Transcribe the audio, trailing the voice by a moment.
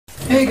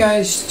Hey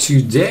guys,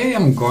 today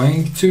I'm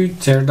going to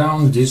tear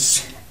down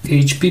this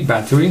HP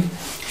battery.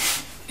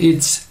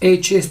 It's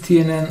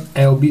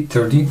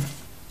HSTNN-LB30.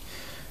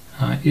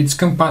 It's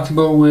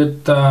compatible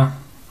with a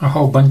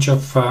whole bunch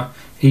of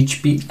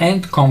HP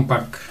and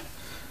COMPAQ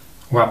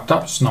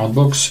laptops,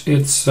 notebooks.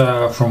 It's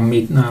from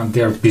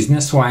their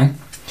business line.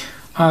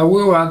 I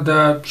will add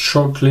a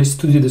short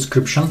list to the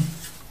description,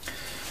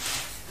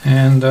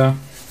 and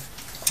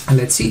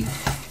let's see.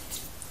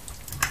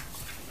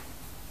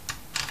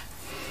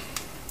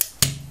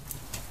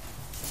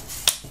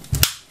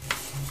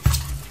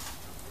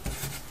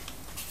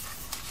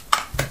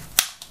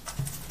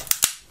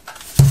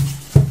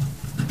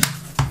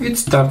 It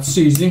starts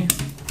easy,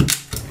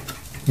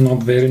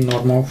 not very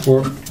normal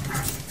for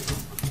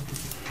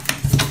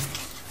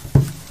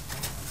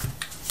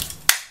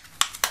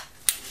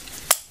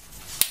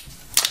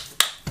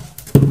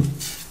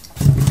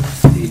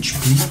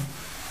HP.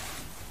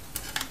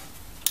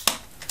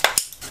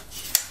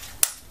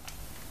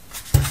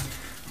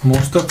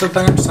 Most of the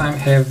times I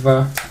have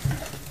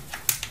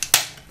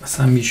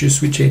some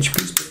issues with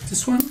HPs, but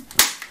this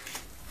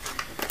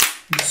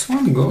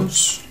one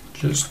goes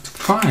just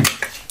fine.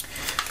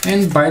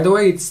 And by the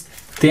way, it's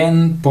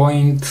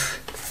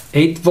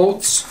 10.8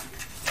 volts,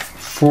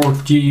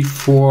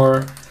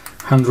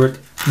 4400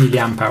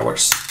 mAh.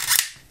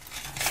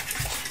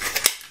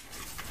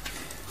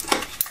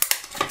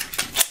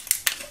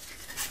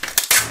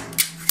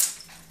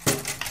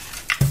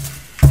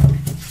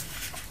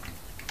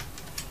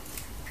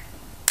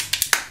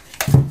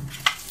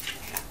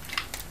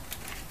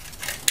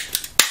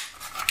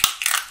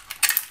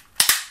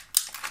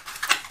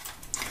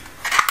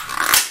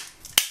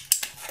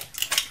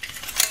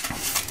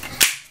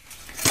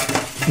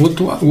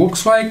 What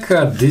looks like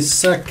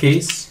this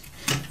case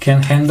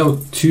can handle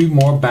 2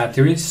 more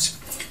batteries,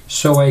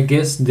 so I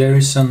guess there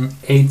is an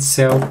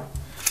 8-cell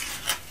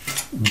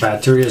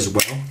battery as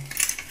well,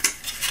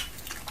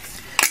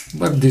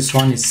 but this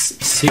one is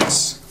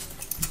 6.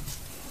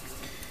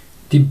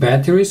 The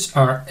batteries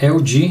are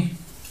LG,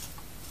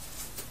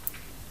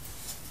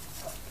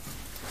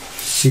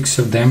 6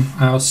 of them.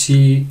 I'll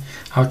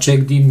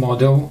check the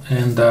model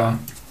and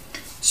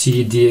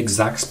see the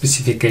exact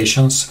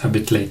specifications a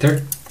bit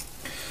later.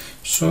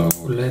 So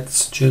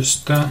let's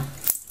just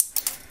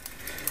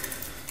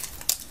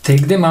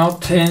take them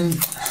out and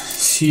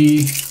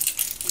see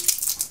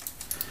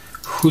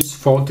whose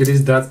fault it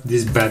is that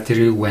this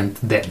battery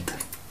went dead.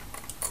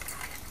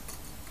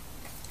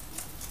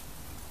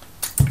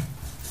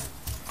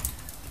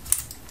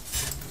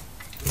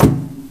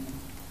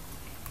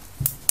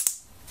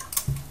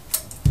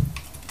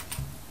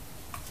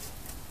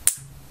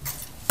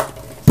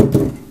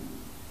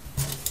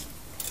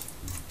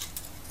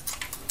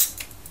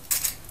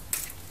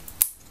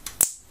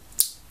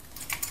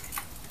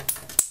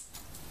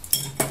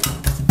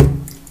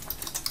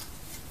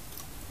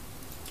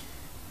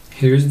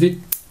 Here is the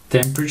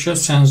temperature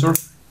sensor,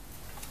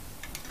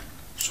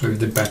 so if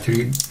the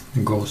battery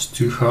goes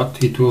too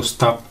hot, it will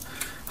stop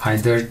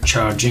either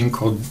charging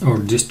or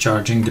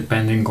discharging,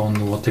 depending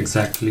on what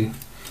exactly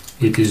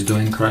it is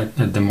doing right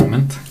at the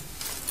moment.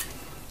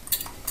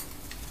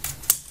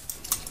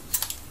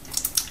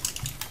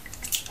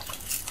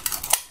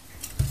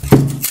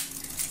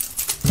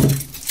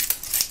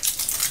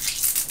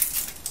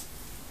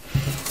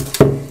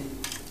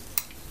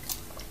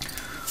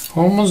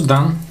 Almost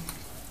done.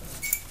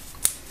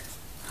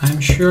 I'm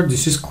sure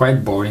this is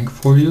quite boring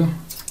for you,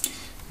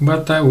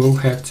 but I will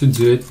have to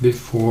do it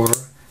before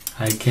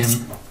I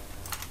can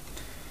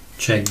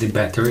check the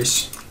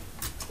batteries.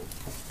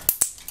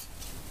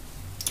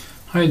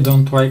 I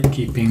don't like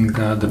keeping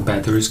the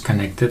batteries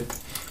connected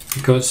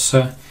because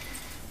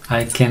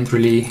I can't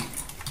really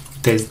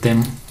test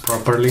them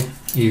properly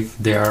if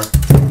they are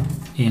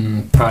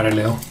in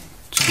parallel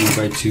 2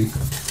 by 2.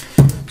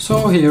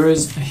 So here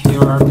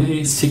are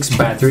the 6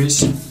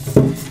 batteries,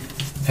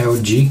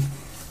 LG.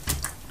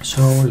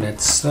 So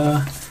let's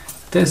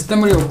test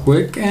them real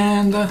quick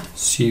and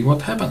see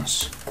what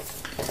happens.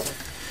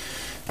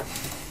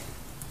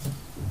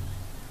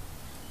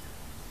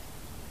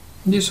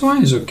 This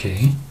one is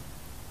okay.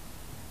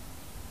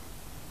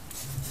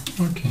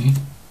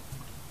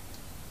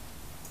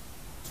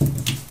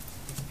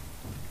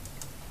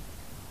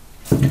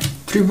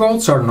 3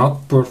 volts are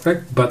not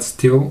perfect, but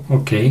still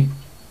okay.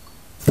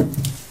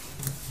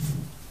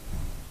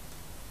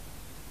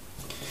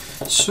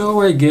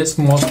 So I guess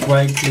most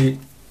likely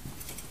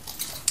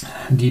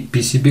the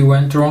PCB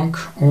went wrong,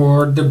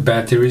 or the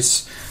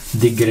batteries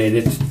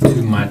degraded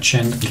too much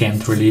and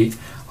can't really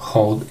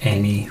hold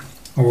any,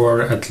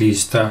 or at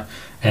least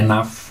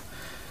enough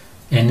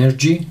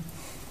energy,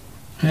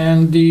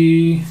 and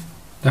the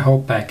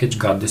whole package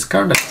got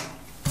discarded.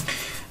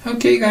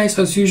 Okay guys,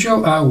 as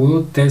usual, I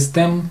will test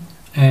them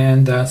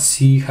and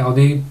see how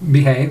they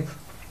behave.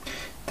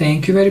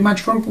 Thank you very much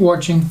for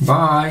watching.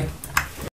 Bye.